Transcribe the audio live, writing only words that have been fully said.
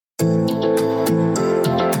Welcome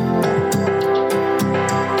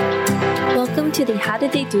to the How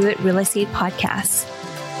Did They Do It Real Estate Podcast.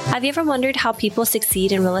 Have you ever wondered how people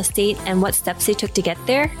succeed in real estate and what steps they took to get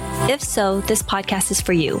there? If so, this podcast is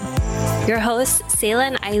for you. Your hosts, Sayla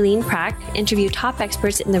and Eileen Prack, interview top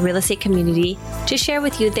experts in the real estate community to share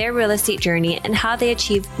with you their real estate journey and how they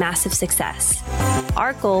achieved massive success.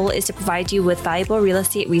 Our goal is to provide you with valuable real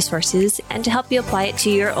estate resources and to help you apply it to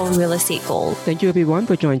your own real estate goal. Thank you everyone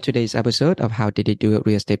for joining today's episode of How Did They Do It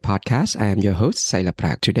Real Estate Podcast. I am your host, Sayla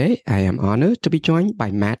Prack. Today, I am honored to be joined by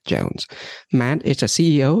Matt Jones. Matt is the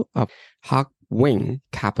CEO of Wing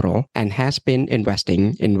Capital and has been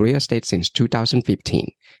investing in real estate since 2015.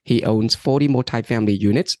 He owns 40 multifamily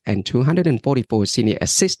units and 244 senior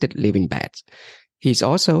assisted living beds. He's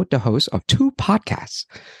also the host of two podcasts,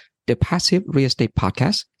 the Passive Real Estate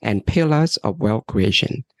Podcast and Pillars of Wealth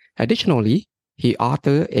Creation. Additionally, he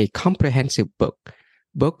authored a comprehensive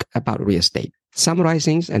book about real estate,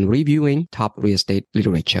 summarizing and reviewing top real estate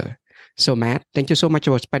literature. So Matt, thank you so much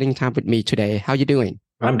for spending time with me today. How are you doing?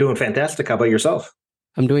 I'm doing fantastic. How about yourself?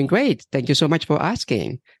 I'm doing great. Thank you so much for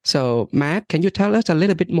asking. So, Matt, can you tell us a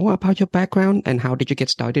little bit more about your background and how did you get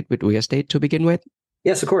started with real estate to begin with?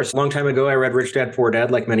 Yes, of course. A long time ago, I read Rich Dad, Poor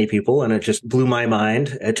Dad, like many people, and it just blew my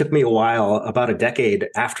mind. It took me a while, about a decade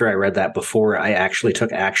after I read that, before I actually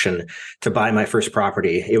took action to buy my first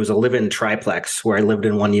property. It was a live-in triplex where I lived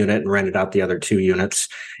in one unit and rented out the other two units.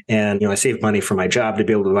 And, I saved money for my job to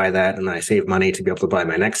be able to buy that. And I saved money to be able to buy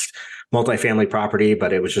my next multifamily property,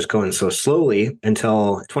 but it was just going so slowly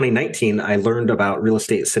until 2019. I learned about real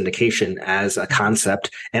estate syndication as a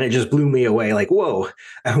concept, and it just blew me away. Like, whoa,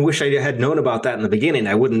 I wish I had known about that in the beginning.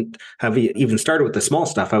 I wouldn't have even started with the small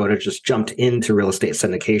stuff. I would have just jumped into real estate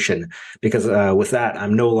syndication because with that,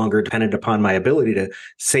 I'm no longer dependent upon my ability to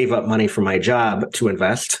save up money for my job to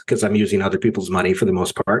invest because I'm using other people's money for the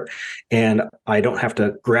most part. And I don't have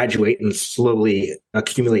to graduate and slowly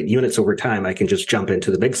accumulate units over time. I can just jump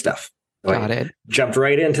into the big stuff. Got it. Jumped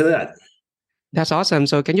right into that. That's awesome.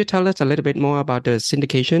 So can you tell us a little bit more about the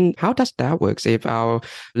syndication? How does that work? If our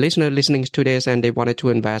listener listening to this and they wanted to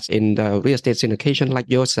invest in the real estate syndication like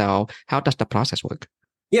yourself, how does the process work?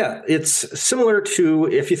 Yeah, it's similar to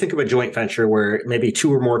if you think of a joint venture where maybe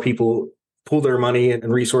two or more people pool their money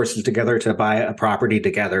and resources together to buy a property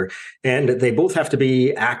together. And they both have to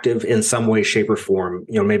be active in some way, shape, or form.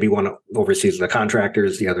 Maybe one oversees the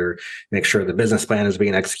contractors, the other makes sure the business plan is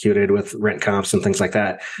being executed with rent comps and things like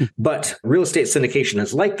that. But real estate syndication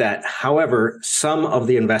is like that. However, some of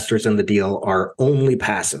the investors in the deal are only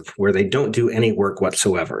passive, where they don't do any work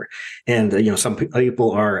whatsoever. And, some people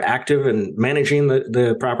are active in managing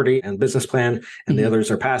the property and business plan, and the others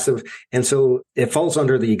are passive. And so it falls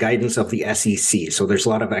under the guidance of the SEC. So there's a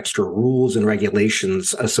lot of extra rules and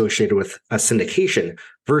regulations associated with a syndication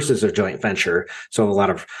versus a joint venture. So a lot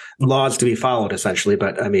of laws to be followed, essentially.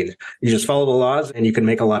 But you just follow the laws and you can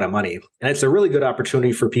make a lot of money. And it's a really good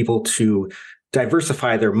opportunity for people to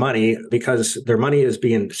diversify their money because their money is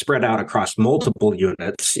being spread out across multiple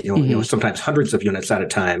units, sometimes hundreds of units at a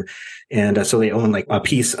time. And so they own like a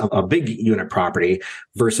piece of a big unit property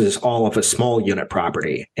versus all of a small unit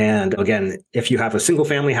property. And again, if you have a single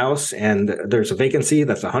family house and there's a vacancy,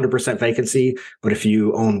 that's 100% vacancy. But if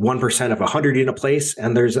you own 1% of a 100 unit place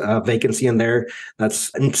and there's a vacancy in there,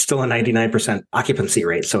 that's still a 99% occupancy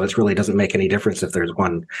rate. So it really doesn't make any difference if there's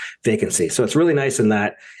one vacancy. So it's really nice in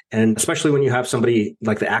that. And especially when you have somebody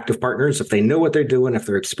like the active partners, if they know what they're doing, if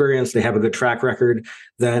they're experienced, they have a good track record,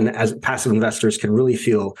 then as passive investors can really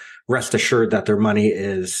feel rest assured that their money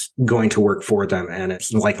is going to work for them and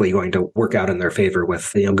it's likely going to work out in their favor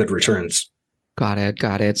with good returns. Got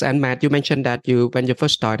it. And Matt, you mentioned that when you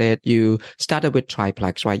first started, you started with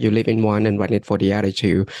triplex, right? You live in one and rent it for the other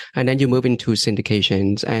two. And then you move into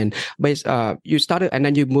syndications and you started and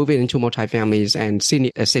then you move into multifamilies and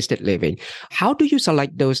senior assisted living. How do you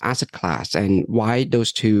select those asset class and why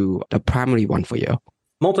those two the primary one for you?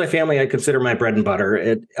 Multifamily, I consider my bread and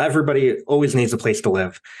butter. Everybody always needs a place to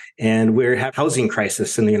live. And we have housing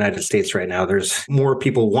crisis in the United States right now. There's more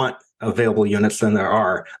people want available units than there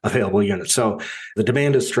are available units. So the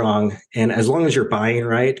demand is strong. And as long as you're buying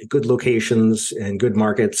right, good locations and good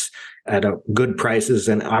markets at good prices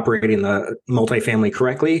and operating the multifamily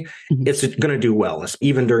correctly, it's going to do well,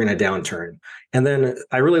 even during a downturn. And then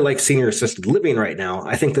I really like senior assisted living right now.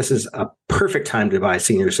 I think this is a perfect time to buy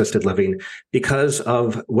senior assisted living because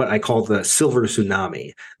of what I call the silver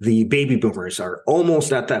tsunami. The baby boomers are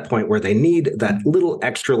almost at that point where they need that little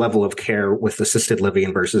extra level of care with assisted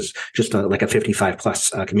living versus just like a 55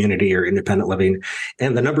 plus community or independent living.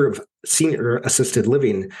 And the number of senior assisted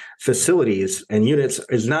living facilities and units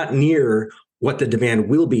is not near what the demand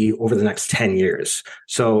will be over the next 10 years.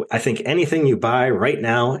 So I think anything you buy right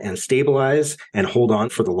now and stabilize and hold on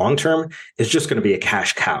for the long term is just going to be a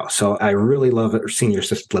cash cow. So I really love senior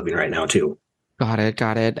assisted living right now too. Got it,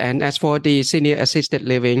 got it. And as for the senior assisted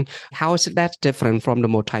living, how is that different from the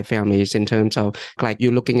multifamilies in terms of like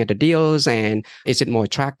you're looking at the deals, and is it more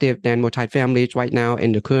attractive than multifamilies right now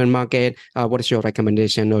in the current market? What is your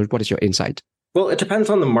recommendation or what is your insight? Well, it depends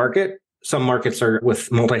on the market. Some markets are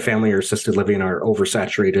with multifamily or assisted living are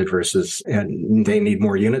oversaturated versus, and they need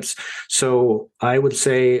more units. So I would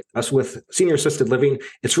say us with senior assisted living,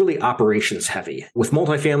 it's really operations heavy. With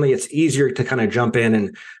multifamily, it's easier to kind of jump in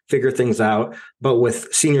and figure things out. But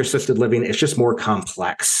with senior assisted living, it's just more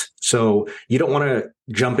complex. So you don't want to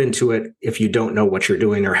jump into it if you don't know what you're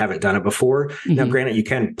doing or haven't done it before. Mm-hmm. Now, granted, you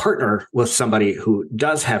can partner with somebody who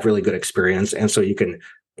does have really good experience. And so you can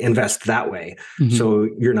invest that way. Mm-hmm. So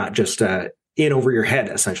you're not just in over your head,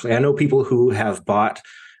 essentially. I know people who have bought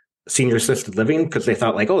senior assisted living because they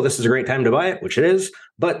thought like, oh, this is a great time to buy it, which it is,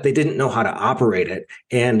 but they didn't know how to operate it.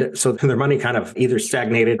 And so their money kind of either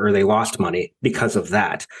stagnated or they lost money because of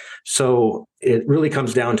that. So it really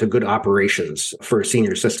comes down to good operations for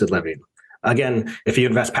senior assisted living. Again, if you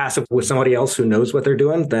invest passive with somebody else who knows what they're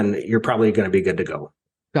doing, then you're probably going to be good to go.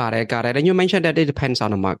 Got it. And you mentioned that it depends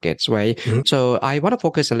on the markets, right? Mm-hmm. So I want to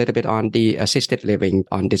focus a little bit on the assisted living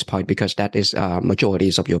on this point because that is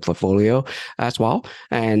majorities of your portfolio as well.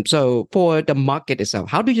 And so for the market itself,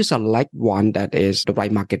 how do you select one that is the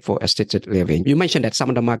right market for assisted living? You mentioned that some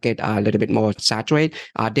of the market are a little bit more saturated.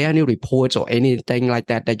 Are there any reports or anything like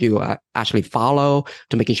that that you actually follow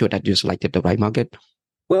to making sure that you selected the right market?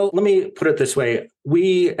 Well, let me put it this way.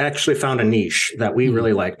 We actually found a niche that we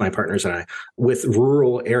really like, my partners and I, with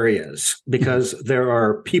rural areas, because there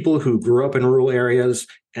are people who grew up in rural areas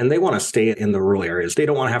and they want to stay in the rural areas. They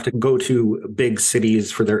don't want to have to go to big cities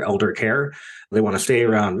for their elder care. They want to stay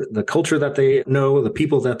around the culture that they know, the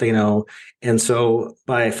people that they know. And so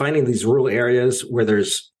by finding these rural areas where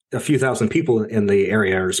there's a few thousand people in the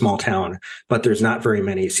area or small town, but there's not very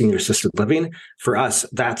many senior assisted living. For us,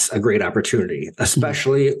 that's a great opportunity,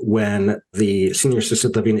 especially when the senior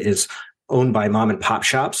assisted living is owned by mom and pop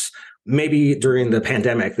shops. Maybe during the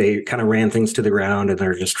pandemic, they kind of ran things to the ground and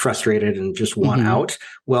they're just frustrated and just want out.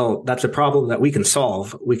 Well, that's a problem that we can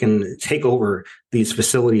solve. We can take over these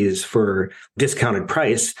facilities for discounted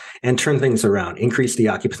price and turn things around, increase the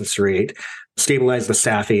occupancy rate, stabilize the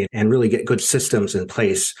staffing, and really get good systems in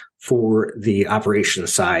place for the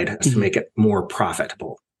operations side to make it more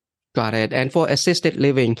profitable. Got it. And for assisted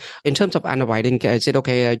living, in terms of underwriting, is it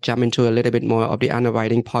okay I jump into a little bit more of the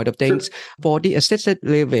underwriting part of things? Sure. For the assisted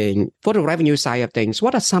living, for the revenue side of things,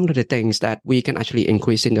 what are some of the things that we can actually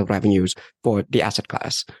increase in the revenues for the asset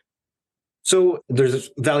class? So there's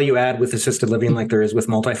value add with assisted living like there is with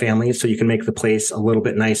multifamily. So you can make the place a little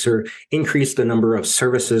bit nicer, increase the number of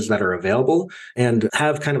services that are available, and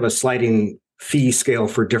have kind of a sliding fee scale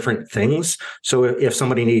for different things. So if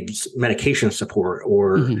somebody needs medication support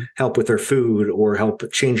or help with their food or help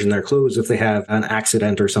changing their clothes if they have an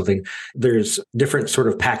accident or something, there's different sort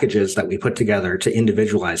of packages that we put together to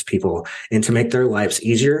individualize people and to make their lives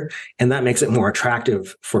easier. And that makes it more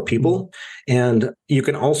attractive for people. And you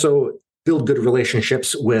can also build good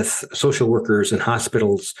relationships with social workers and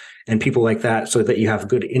hospitals and people like that so that you have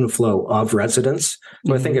good inflow of residents.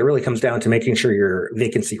 So I think it really comes down to making sure your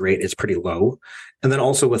vacancy rate is pretty low. And then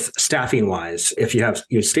also with staffing wise, if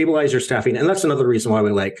you stabilize your staffing, and that's another reason why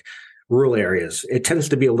we like rural areas. It tends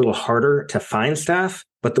to be a little harder to find staff,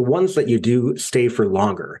 but the ones that you do stay for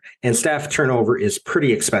longer. And staff turnover is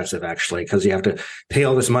pretty expensive, actually, because you have to pay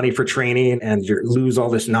all this money for training and you lose all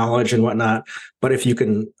this knowledge and whatnot. But if you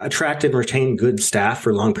can attract and retain good staff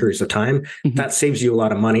for long periods of time, that saves you a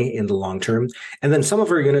lot of money in the long term. And then some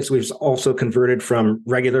of our units, we've also converted from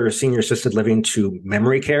regular senior assisted living to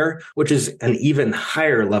memory care, which is an even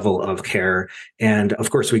higher level of care. And of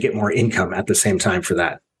course, we get more income at the same time for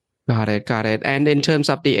that. Got it. And in terms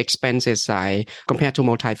of the expenses side, compared to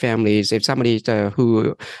multifamilies, if somebody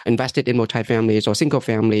who invested in multifamilies or single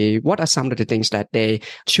family, what are some of the things that they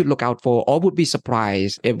should look out for or would be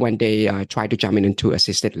surprised if when they try to jump into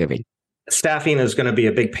assisted living? Staffing is going to be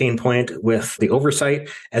a big pain point with the oversight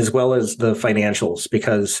as well as the financials,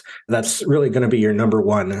 because that's really going to be your number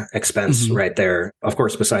one expense right there, of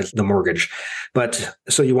course, besides the mortgage. But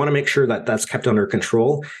so you want to make sure that that's kept under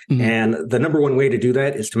control. And the number one way to do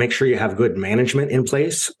that is to make sure you have good management in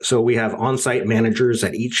place. So we have on-site managers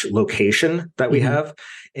at each location that we have.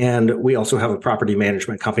 And we also have a property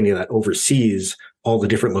management company that oversees all the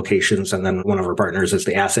different locations. And then one of our partners is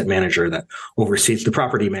the asset manager that oversees the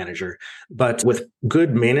property manager. But with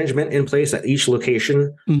good management in place at each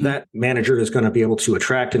location, that manager is going to be able to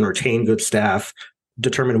attract and retain good staff,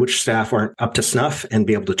 determine which staff aren't up to snuff and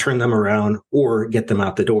be able to turn them around or get them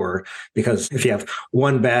out the door. Because if you have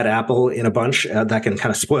one bad apple in a bunch, that can kind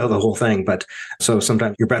of spoil the whole thing. But so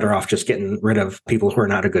sometimes you're better off just getting rid of people who are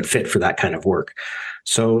not a good fit for that kind of work.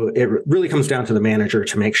 So it really comes down to the manager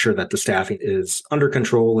to make sure that the staffing is under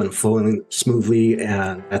control and flowing smoothly,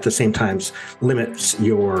 and at the same time limits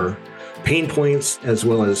your pain points as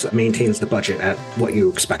well as maintains the budget at what you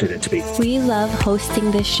expected it to be. We love hosting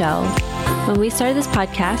this show. When we started this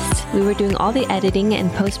podcast, we were doing all the editing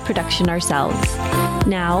and post-production ourselves.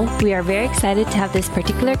 Now, we are very excited to have this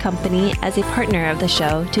particular company as a partner of the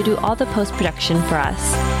show to do all the post-production for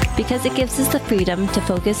us, because it gives us the freedom to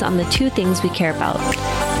focus on the two things we care about: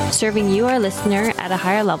 serving you, our listener, at a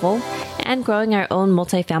higher level, and growing our own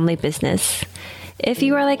multifamily business. If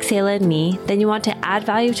you are like Sayla and me, then you want to add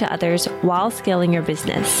value to others while scaling your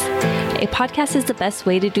business. A podcast is the best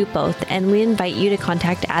way to do both, and we invite you to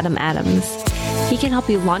contact Adam Adams. He can help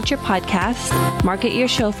you launch your podcast, market your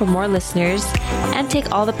show for more listeners, and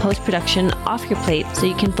take all the post-production off your plate so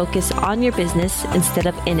you can focus on your business instead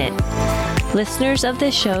of in it. Listeners of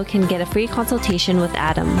this show can get a free consultation with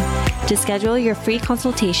Adam. To schedule your free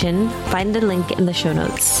consultation, find the link in the show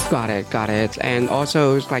notes. Got it. And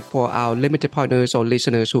also, it's like for our limited partners or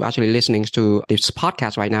listeners who are actually listening to this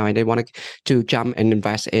podcast right now and they want to jump and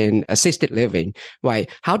invest in assisted living, right?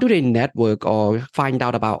 How do they network or find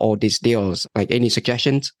out about all these deals? Like any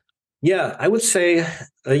suggestions? Yeah, I would say,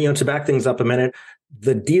 to back things up a minute,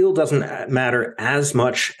 the deal doesn't matter as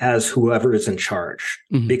much as whoever is in charge,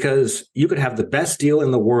 because you could have the best deal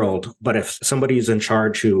in the world, but if somebody is in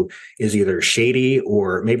charge who is either shady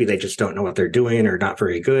or maybe they just don't know what they're doing or not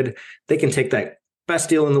very good, they can take that best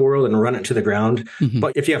deal in the world and run it to the ground.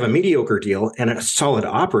 But if you have a mediocre deal and a solid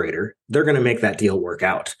operator, they're going to make that deal work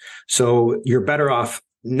out. So you're better off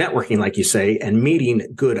networking, like you say, and meeting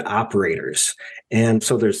good operators. And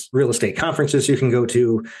so there's real estate conferences you can go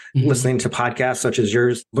to, listening to podcasts such as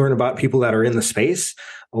yours, learn about people that are in the space,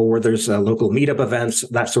 or there's local meetup events,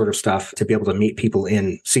 that sort of stuff, to be able to meet people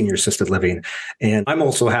in senior assisted living. And I'm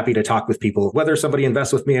also happy to talk with people, whether somebody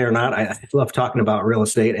invests with me or not. I love talking about real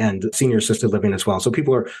estate and senior assisted living as well. So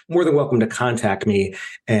people are more than welcome to contact me,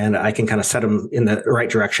 and I can kind of set them in the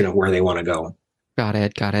right direction of where they want to go. Got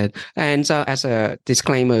it. And so as a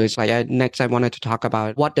disclaimer, next I wanted to talk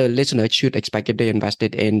about what the listener should expect if they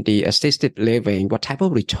invested in the assisted living, what type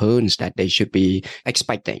of returns that they should be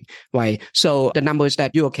expecting, right? So the numbers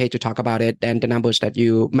that you're okay to talk about it, and the numbers that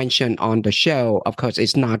you mentioned on the show, of course,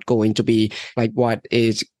 it's not going to be like what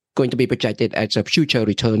is going to be projected as a future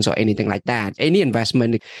returns or anything like that. Any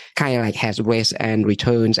investment kind of like has risk and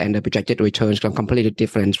returns, and the projected returns are completely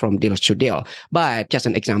different from deal to deal. But just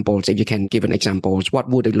an example, if you can give an examples, what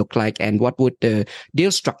would it look like and what would the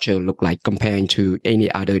deal structure look like comparing to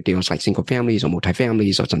any other deals like single families or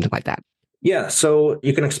multifamilies or something like that? Yeah, so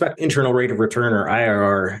you can expect internal rate of return, or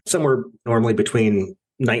IRR, somewhere normally between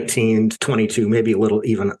 19 to 22, maybe a little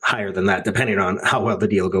even higher than that, depending on how well the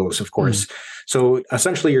deal goes, of course. So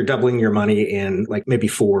essentially, you're doubling your money in like maybe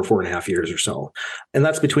 4.5 years or so. And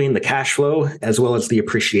that's between the cash flow as well as the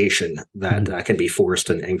appreciation that can be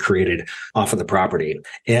forced and created off of the property.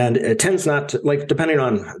 And it tends not to, like, depending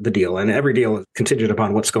on the deal, and every deal is contingent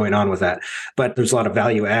upon what's going on with that. But there's a lot of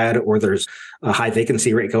value add, or there's a high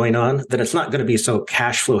vacancy rate going on, then it's not going to be so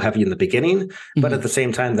cash flow heavy in the beginning. But at the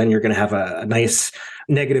same time, then you're going to have a nice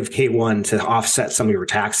negative K1 to offset some of your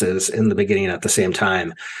taxes in the beginning at the same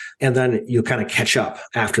time. And then you kind of catch up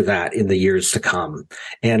after that in the years to come.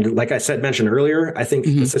 And like I mentioned earlier, I think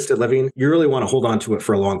assisted living, you really want to hold on to it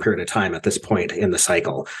for a long period of time at this point in the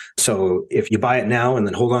cycle. So if you buy it now and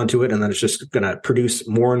then hold on to it, and then it's just going to produce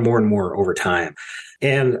more and more and more over time.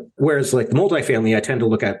 And whereas like the multifamily, I tend to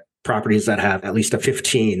look at properties that have at least a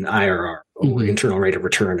 15 IRR, or internal rate of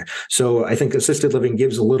return. So I think assisted living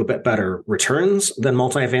gives a little bit better returns than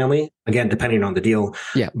multifamily, again, depending on the deal.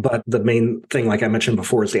 Yeah. But the main thing, like I mentioned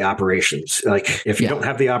before, is the operations. Like if you don't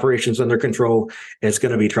have the operations under control, it's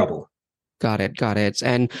going to be trouble. Got it.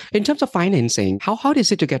 And in terms of financing, how hard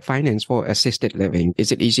is it to get finance for assisted living?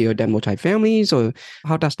 Is it easier than multifamilies, or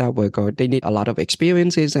how does that work? Or they need a lot of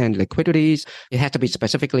experiences and liquidities? It has to be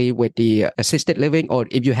specifically with the assisted living, or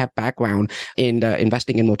if you have background in the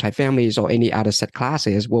investing in multifamilies or any other set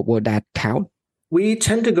classes, will that count? We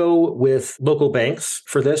tend to go with local banks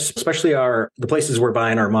for this, especially the places we're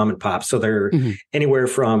buying are mom and pop. So they're anywhere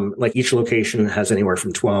from like each location has anywhere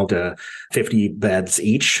from 12 to 50 beds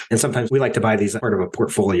each. And sometimes we like to buy these as part of a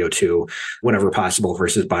portfolio too, whenever possible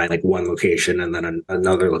versus buying like one location and then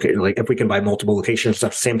another location. Like if we can buy multiple locations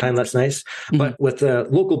at the same time, that's nice. But with the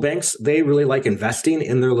local banks, they really like investing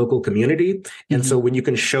in their local community. And so when you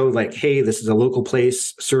can show like, hey, this is a local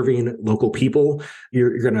place serving local people,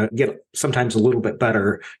 you're going to get sometimes a little bit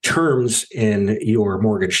better terms in your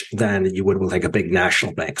mortgage than you would with like a big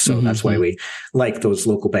national bank. So that's why we like those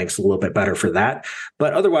local banks a little bit better for that.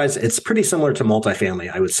 But otherwise, it's pretty similar to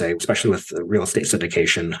multifamily, I would say, especially with real estate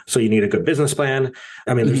syndication. So you need a good business plan.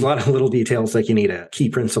 I mean, there's a lot of little details, like you need a key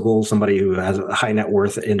principal, somebody who has a high net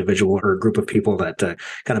worth individual or a group of people that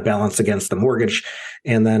kind of balance against the mortgage.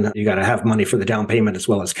 And then you got to have money for the down payment as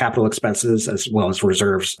well as capital expenses, as well as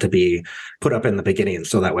reserves to be put up in the beginning.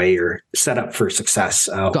 So that way you're set up for success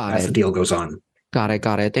as the deal goes on. Got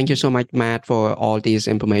it. Thank you so much, Matt, for all these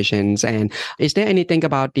informations. And is there anything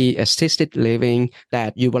about the assisted living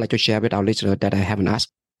that you would like to share with our listeners that I haven't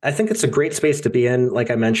asked? I think it's a great space to be in, like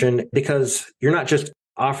I mentioned, because you're not just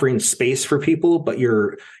offering space for people, but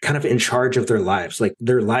you're kind of in charge of their lives. Like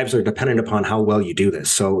their lives are dependent upon how well you do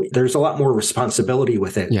this. So there's a lot more responsibility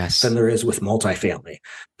with it than there is with multifamily.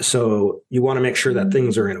 So you want to make sure that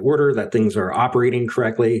things are in order, that things are operating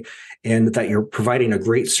correctly, and that you're providing a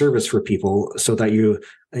great service for people so that you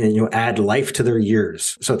add life to their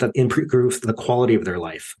years, so that improves the quality of their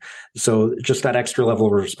life. So just that extra level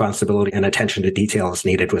of responsibility and attention to detail is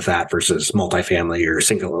needed with that versus multifamily or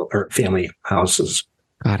single or family houses.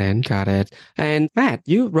 Got it. And Matt,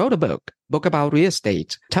 you wrote a book about real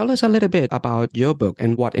estate. Tell us a little bit about your book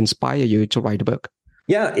and what inspired you to write the book.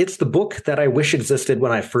 Yeah, it's the book that I wish existed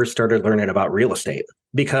when I first started learning about real estate.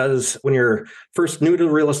 Because when you're first new to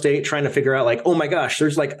real estate, trying to figure out like, oh my gosh,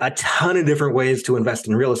 there's like a ton of different ways to invest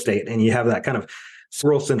in real estate. And you have that kind of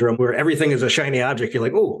squirrel syndrome where everything is a shiny object. You're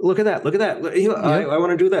like, oh, look at that. I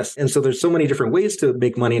want to do this. And so there's so many different ways to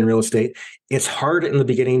make money in real estate. It's hard in the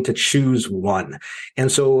beginning to choose one. And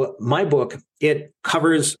so my book, it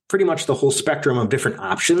covers pretty much the whole spectrum of different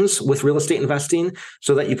options with real estate investing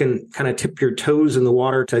so that you can kind of tip your toes in the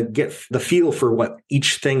water to get the feel for what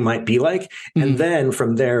each thing might be like. And then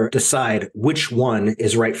from there, decide which one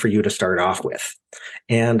is right for you to start off with.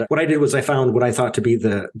 And what I did was I found what I thought to be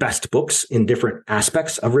the best books in different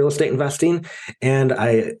aspects of real estate investing. And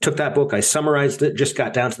I took that book, I summarized it, just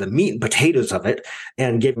got down to the meat and potatoes of it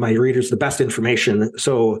and gave my readers the best information.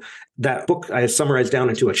 So that book I summarized down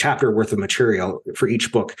into a chapter worth of material for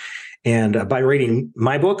each book. And by reading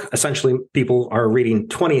my book, essentially people are reading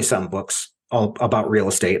 20 some books all about real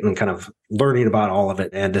estate and kind of learning about all of it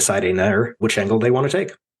and deciding which angle they want to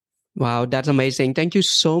take. Wow, that's amazing. Thank you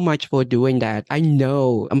so much for doing that. I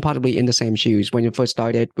know I'm probably in the same shoes when you first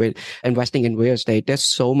started with investing in real estate. There's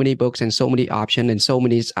so many books and so many options and so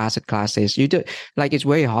many asset classes. It's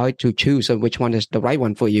very hard to choose which one is the right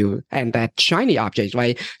one for you. And that shiny object,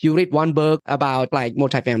 right? You read one book about like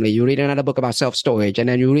multifamily, you read another book about self-storage, and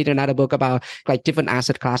then you read another book about like different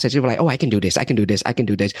asset classes. You're like, oh, I can do this.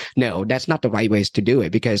 No, that's not the right ways to do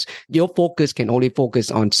it because your focus can only focus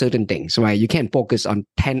on certain things, right? You can't focus on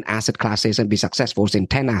 10 asset classes and be successful in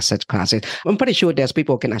 10 asset classes. I'm pretty sure there's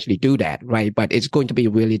people can actually do that, right? But it's going to be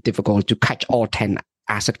really difficult to catch all 10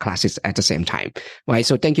 asset classes at the same time, right?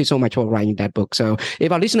 So thank you so much for writing that book. So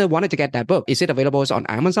if our listener wanted to get that book, is it available on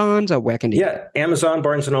Amazon or where can they? Yeah, Amazon,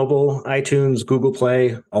 Barnes & Noble, iTunes, Google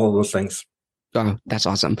Play, all of those things. Oh, that's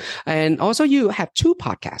awesome. And also you have two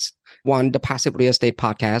podcasts. One, the Passive Real Estate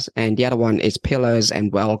Podcast, and the other one is Pillars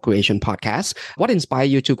and Wealth Creation Podcast. What inspired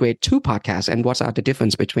you to create two podcasts and what's the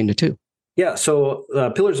difference between the two? Yeah, so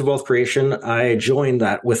Pillars of Wealth Creation, I joined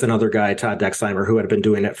that with another guy, Todd Dexheimer, who had been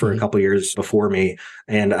doing it for a couple of years before me.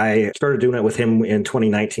 And I started doing it with him in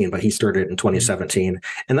 2019, but he started in 2017.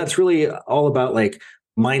 And that's really all about like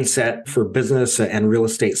mindset for business and real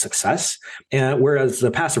estate success. And whereas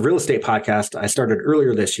the Passive Real Estate Podcast, I started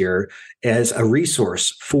earlier this year as a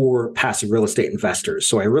resource for passive real estate investors.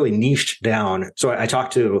 So I really niched down. So I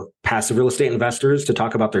talked to passive real estate investors to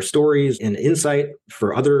talk about their stories and insight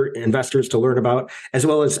for other investors to learn about, as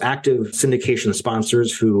well as active syndication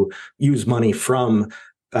sponsors who use money from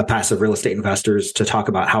passive real estate investors to talk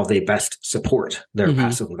about how they best support their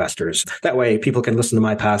passive investors. That way people can listen to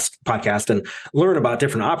my past podcast and learn about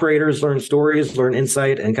different operators, learn stories, learn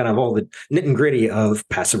insight, and kind of all the nit and gritty of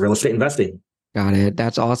passive real estate investing. Got it.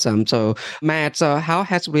 That's awesome. So Matt, how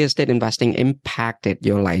has real estate investing impacted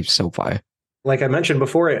your life so far? Like I mentioned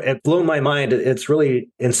before, it blew my mind. It's really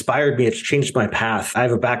inspired me. It's changed my path. I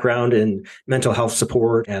have a background in mental health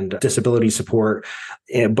support and disability support.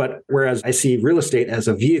 But whereas I see real estate as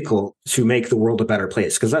a vehicle to make the world a better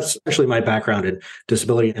place, because that's actually my background in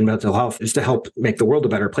disability and mental health, is to help make the world a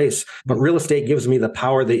better place. But real estate gives me the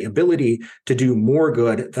power, the ability to do more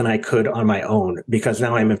good than I could on my own, because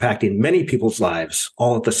now I'm impacting many people's lives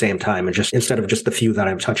all at the same time, and just instead of just the few that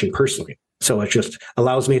I'm touching personally. So it just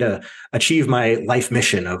allows me to achieve my life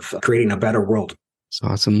mission of creating a better world. It's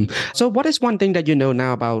awesome. So what is one thing that you know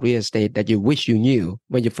now about real estate that you wish you knew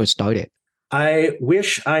when you first started? I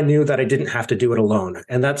wish I knew that I didn't have to do it alone.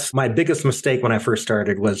 And that's my biggest mistake when I first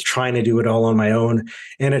started, was trying to do it all on my own.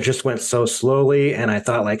 And it just went so slowly. And I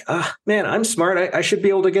thought like, man, I'm smart. I should be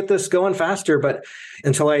able to get this going faster. But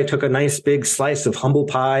until I took a nice big slice of humble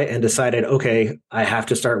pie and decided, okay, I have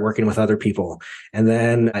to start working with other people. And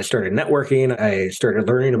then I started networking. I started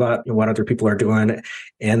learning about what other people are doing.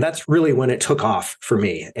 And that's really when it took off for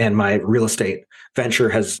me. And my real estate venture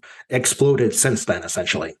has exploded since then,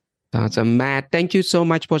 essentially. Awesome. Matt, thank you so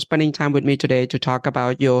much for spending time with me today to talk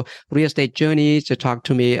about your real estate journey, to talk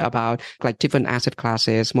to me about like different asset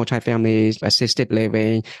classes, multifamily, assisted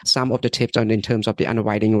living, some of the tips on in terms of the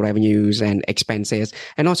underwriting revenues and expenses,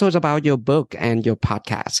 and also about your book and your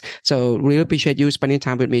podcast. So really appreciate you spending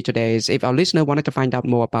time with me today. If our listener wanted to find out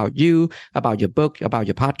more about you, about your book, about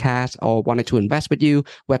your podcast, or wanted to invest with you,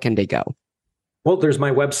 where can they go? Well, there's my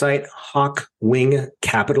website,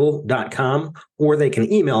 hawkwingcapital.com, or they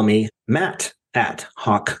can email me,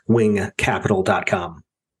 matt@hawkwingcapital.com.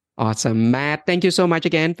 Awesome. Matt, thank you so much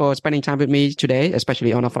again for spending time with me today,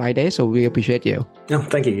 especially on a Friday. So we appreciate you. No,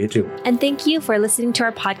 thank you. You too. And thank you for listening to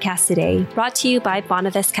our podcast today, brought to you by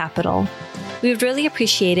Bonavest Capital. We would really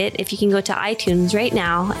appreciate it if you can go to iTunes right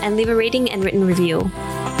now and leave a rating and written review.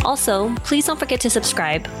 Also, please don't forget to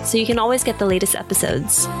subscribe so you can always get the latest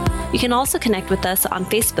episodes. You can also connect with us on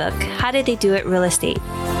Facebook, How Did They Do It Real Estate.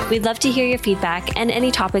 We'd love to hear your feedback and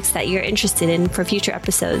any topics that you're interested in for future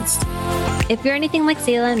episodes. If you're anything like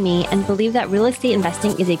Sayla and me and believe that real estate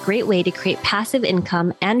investing is a great way to create passive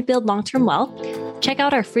income and build long-term wealth, check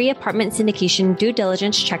out our free apartment syndication due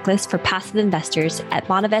diligence checklist for passive investors at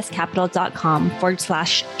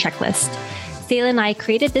bonavestcapital.com/checklist. Sayla and I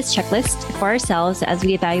created this checklist for ourselves as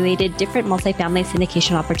we evaluated different multifamily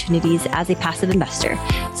syndication opportunities as a passive investor.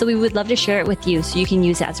 So we would love to share it with you so you can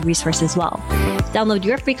use it as a resource as well. Download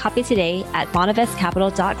your free copy today at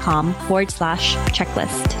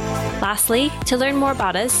bonavestcapital.com/checklist. Lastly, to learn more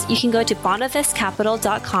about us, you can go to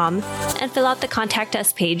bonavestcapital.com and fill out the Contact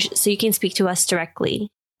Us page so you can speak to us directly.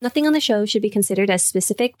 Nothing on the show should be considered as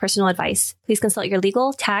specific personal advice. Please consult your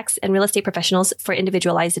legal, tax, and real estate professionals for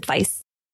individualized advice.